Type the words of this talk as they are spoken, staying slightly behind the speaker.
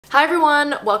Hi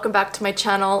everyone, welcome back to my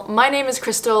channel. My name is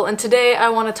Crystal and today I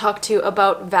want to talk to you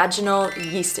about vaginal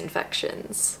yeast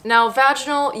infections. Now,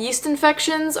 vaginal yeast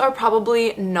infections are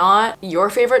probably not your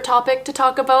favorite topic to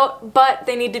talk about, but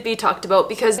they need to be talked about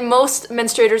because most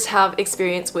menstruators have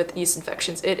experience with yeast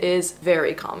infections. It is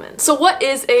very common. So what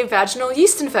is a vaginal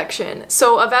yeast infection?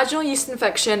 So a vaginal yeast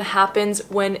infection happens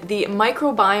when the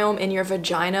microbiome in your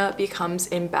vagina becomes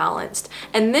imbalanced.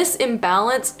 And this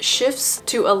imbalance shifts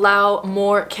to allow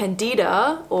more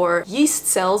candida or yeast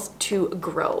cells to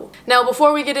grow. Now,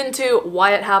 before we get into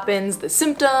why it happens, the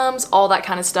symptoms, all that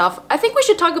kind of stuff, I think we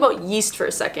should talk about yeast for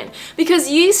a second because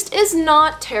yeast is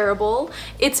not terrible.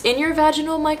 It's in your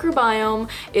vaginal microbiome.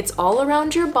 It's all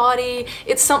around your body.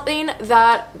 It's something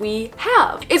that we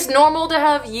have. It's normal to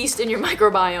have yeast in your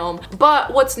microbiome,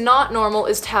 but what's not normal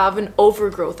is to have an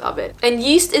overgrowth of it. And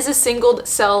yeast is a single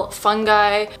cell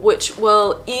fungi which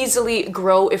will easily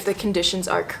grow if the conditions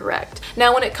are correct.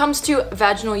 Now, when it comes to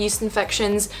vaginal yeast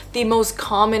infections, the most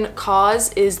common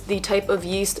cause is the type of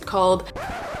yeast called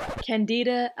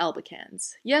Candida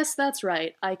albicans. Yes, that's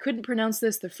right. I couldn't pronounce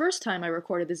this the first time I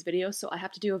recorded this video, so I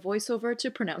have to do a voiceover to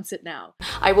pronounce it now.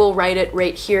 I will write it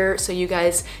right here so you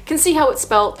guys can see how it's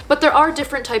spelled, but there are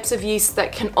different types of yeast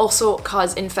that can also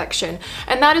cause infection.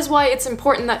 And that is why it's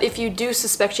important that if you do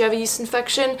suspect you have a yeast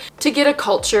infection, to get a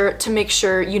culture to make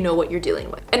sure you know what you're dealing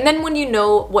with. And then when you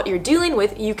know what you're dealing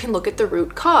with, you can look at the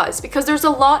root cause, because there's a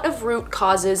lot of root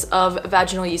causes of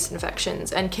vaginal yeast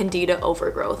infections and candida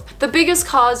overgrowth. The biggest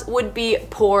cause would be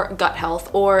poor gut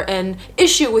health or an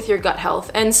issue with your gut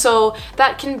health, and so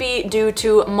that can be due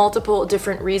to multiple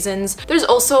different reasons. There's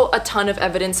also a ton of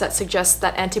evidence that suggests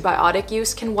that antibiotic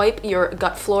use can wipe your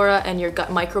gut flora and your gut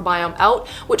microbiome out,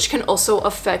 which can also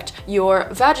affect your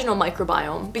vaginal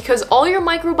microbiome, because all your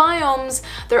microbiomes,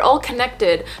 they're all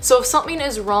connected. So if something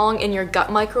is wrong in your gut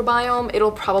microbiome,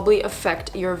 it'll probably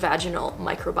affect your vaginal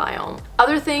microbiome.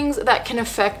 Other things that can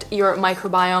affect your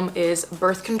microbiome is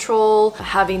birth control,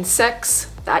 having sex,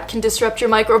 that can disrupt your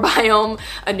microbiome,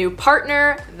 a new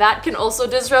partner, that can also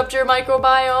disrupt your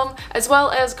microbiome, as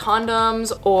well as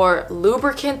condoms or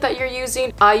lubricant that you're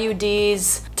using,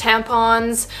 IUDs,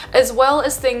 tampons, as well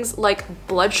as things like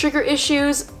blood sugar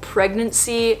issues,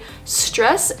 pregnancy,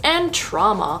 stress, and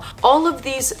trauma. All of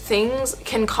these things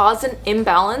can cause an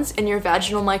imbalance in your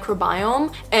vaginal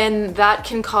microbiome, and that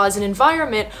can cause an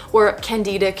environment where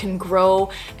candida can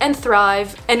grow and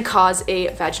thrive and cause a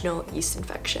vaginal yeast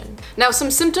infection. Now,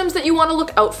 some symptoms that you want to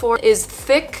look out for is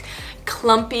thick,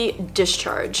 clumpy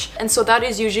discharge. And so that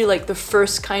is usually like the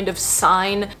first kind of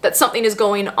sign that something is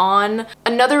going on.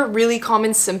 Another really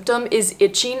common symptom is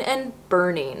itching and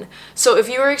burning. So if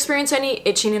you are experiencing any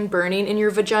itching and burning in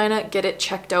your vagina, get it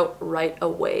checked out right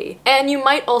away. And you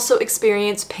might also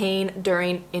experience pain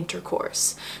during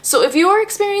intercourse. So if you are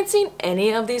experiencing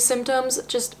any of these symptoms,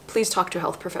 just please talk to a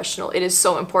health professional. It is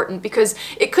so important because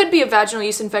it could be a vaginal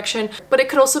yeast infection, but it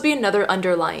could also be another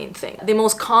underlying thing. The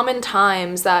most common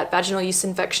times that vaginal yeast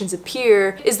infections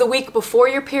appear is the week before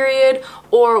your period,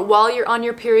 or while you're on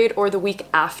your period, or the week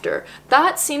after.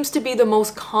 That seems to be the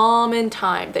most common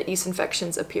time that yeast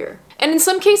infections appear. And in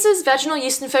some cases, vaginal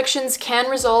yeast infections can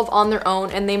resolve on their own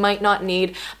and they might not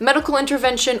need medical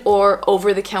intervention or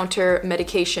over-the-counter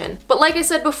medication. But like I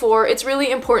said before, it's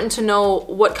really important to know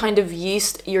what kind of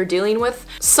yeast you're dealing with.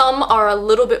 Some are a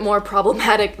little bit more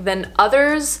problematic than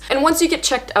others. And once you get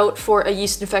checked out for a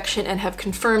yeast infection and have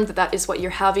confirmed that that is what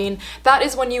you're having, that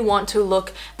is when you want to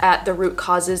look at the root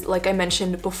causes, like I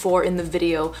mentioned before in the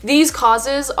video. These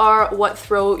causes are what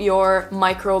throw your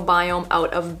microbiome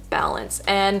out of balance,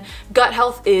 and gut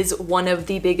health is one of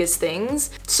the biggest things.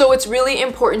 So it's really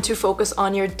important to focus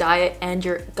on your diet and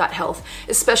your gut health,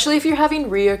 especially if you're having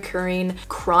reoccurring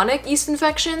chronic yeast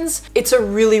infections. It's a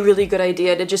really good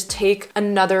idea to just take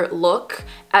another look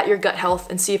at your gut health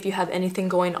and see if you have anything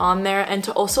going on there, and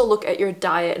to also look at your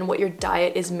diet and what your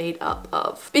diet is made up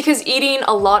of. Because eating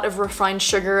a lot of refined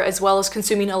sugar as well as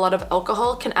consuming a lot of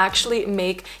alcohol can actually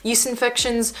make yeast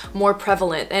infections more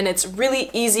prevalent, and it's really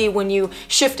easy when you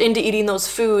shift into eating those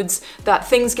foods that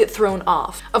things get thrown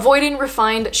off. Avoiding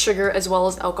refined sugar as well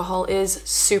as alcohol is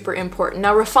super important.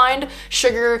 Now, refined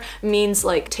sugar means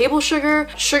like table sugar.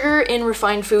 Sugar in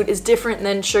refined food is different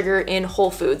than sugar in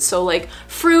whole foods. So like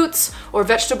fruits or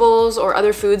vegetables or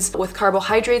other foods with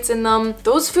carbohydrates in them,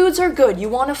 those foods are good. You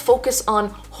want to focus on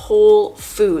whole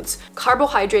foods.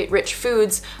 Carbohydrate-rich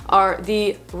foods are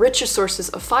the richest sources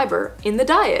of fiber in the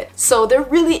diet, so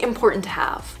they're really important to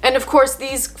have. And of course,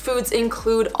 these foods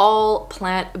include all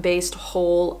plant-based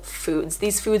whole foods.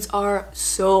 These foods are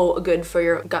so good for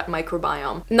your gut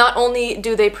microbiome. Not only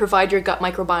do they provide your gut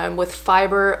microbiome with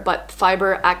fiber, but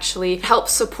fiber actually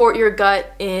helps support your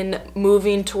gut in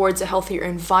moving towards a healthier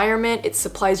environment. It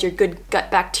supplies your good gut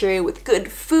bacteria with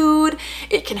good food.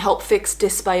 It can help fix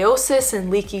dysbiosis and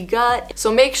leaky gut.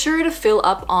 So make sure to fill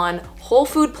up on whole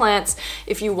food plants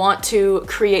if you want to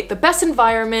create the best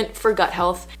environment for gut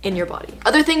health in your body.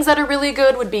 Other things that are really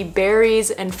good would be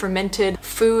berries and fermented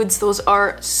foods. Those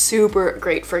are super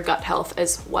great for gut health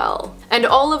as well. And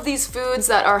all of these foods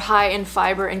that are high in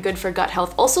fiber and good for gut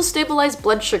health also stabilize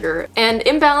blood sugar, and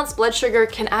imbalanced blood sugar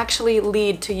can actually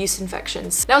lead to yeast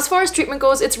infections. Now, as far as treatment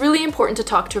goes, it's really important to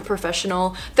talk to a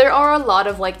professional. There are a lot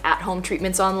of like at-home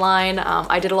treatments online.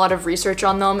 I did a lot of research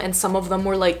on them, and some of them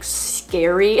were like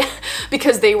scary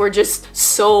because they were just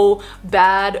so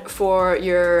bad for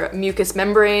your mucous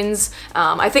membranes.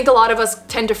 I think a lot of us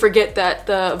tend to forget that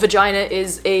the vagina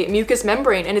is a mucous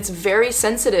membrane and it's very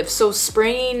sensitive. So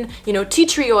spraying, tea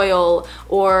tree oil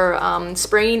or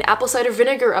spraying apple cider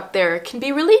vinegar up there can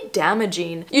be really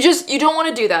damaging. You don't want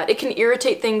to do that. It can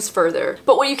irritate things further.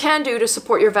 But what you can do to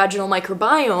support your vaginal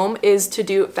microbiome is to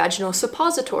do vaginal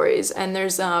suppositories, and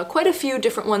there's quite a few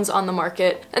different ones on the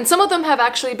market. And some of them have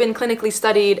actually been clinically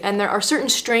studied, and there are certain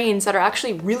strains that are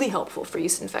actually really helpful for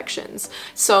yeast infections.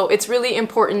 So it's really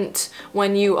important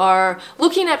when you are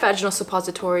looking at vaginal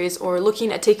suppositories or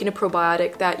looking at taking a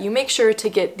probiotic that you make sure to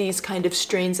get these kind of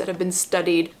strains that have been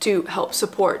studied to help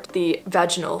support the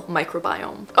vaginal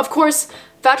microbiome. Of course,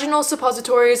 vaginal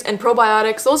suppositories and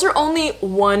probiotics, those are only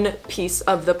one piece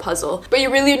of the puzzle, but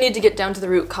you really need to get down to the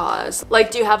root cause. Like,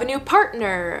 do you have a new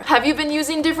partner? Have you been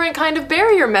using different kind of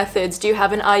barrier methods? Do you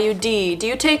have an IUD? Do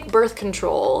you take birth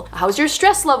control? How's your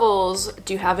stress levels?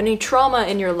 Do you have any trauma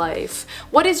in your life?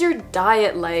 What is your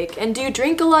diet like? And do you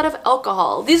drink a lot of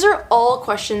alcohol? These are all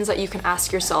questions that you can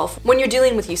ask yourself when you're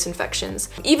dealing with yeast infections.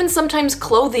 Even sometimes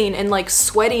clothing and like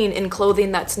sweating in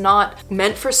clothing that's not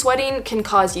meant for sweating can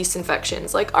cause yeast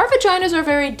infections. Like, our vaginas are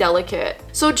very delicate.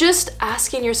 So just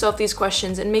asking yourself these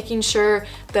questions and making sure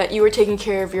that you are taking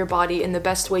care of your body in the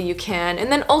best way you can,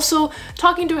 and then also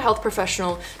talking to a health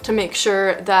professional to make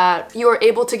sure that you are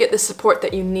able to get the support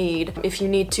that you need if you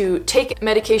need to take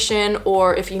medication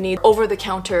or if you need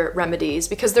over-the-counter remedies,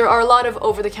 because there are a lot of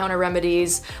over-the-counter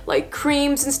remedies like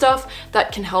creams and stuff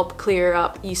that can help clear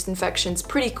up yeast infections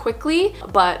pretty quickly.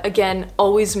 But again,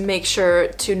 always make sure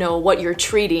to know what you're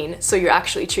treating so you're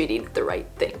actually treating the right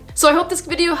thing. So I hope this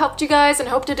video helped you guys, and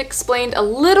hoped it explained a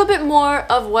little bit more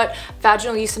of what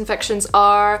vaginal yeast infections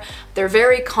are. They're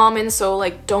very common, so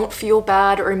like don't feel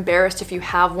bad or embarrassed if you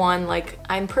have one. Like,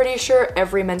 I'm pretty sure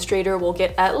every menstruator will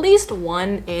get at least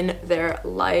one in their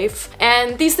life.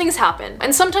 And these things happen.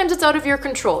 And sometimes it's out of your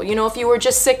control. If you were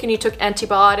just sick and you took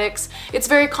antibiotics, it's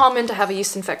very common to have a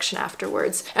yeast infection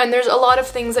afterwards. And there's a lot of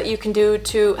things that you can do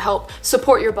to help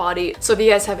support your body. So if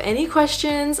you guys have any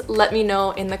questions, let me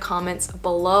know in the comments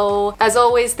below. As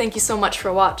always, thank you so much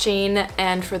for watching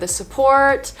and for the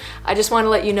support. I just want to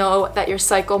let you know that your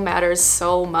cycle matters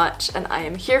so much, and I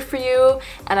am here for you,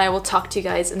 and I will talk to you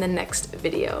guys in the next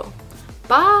video.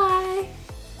 Bye!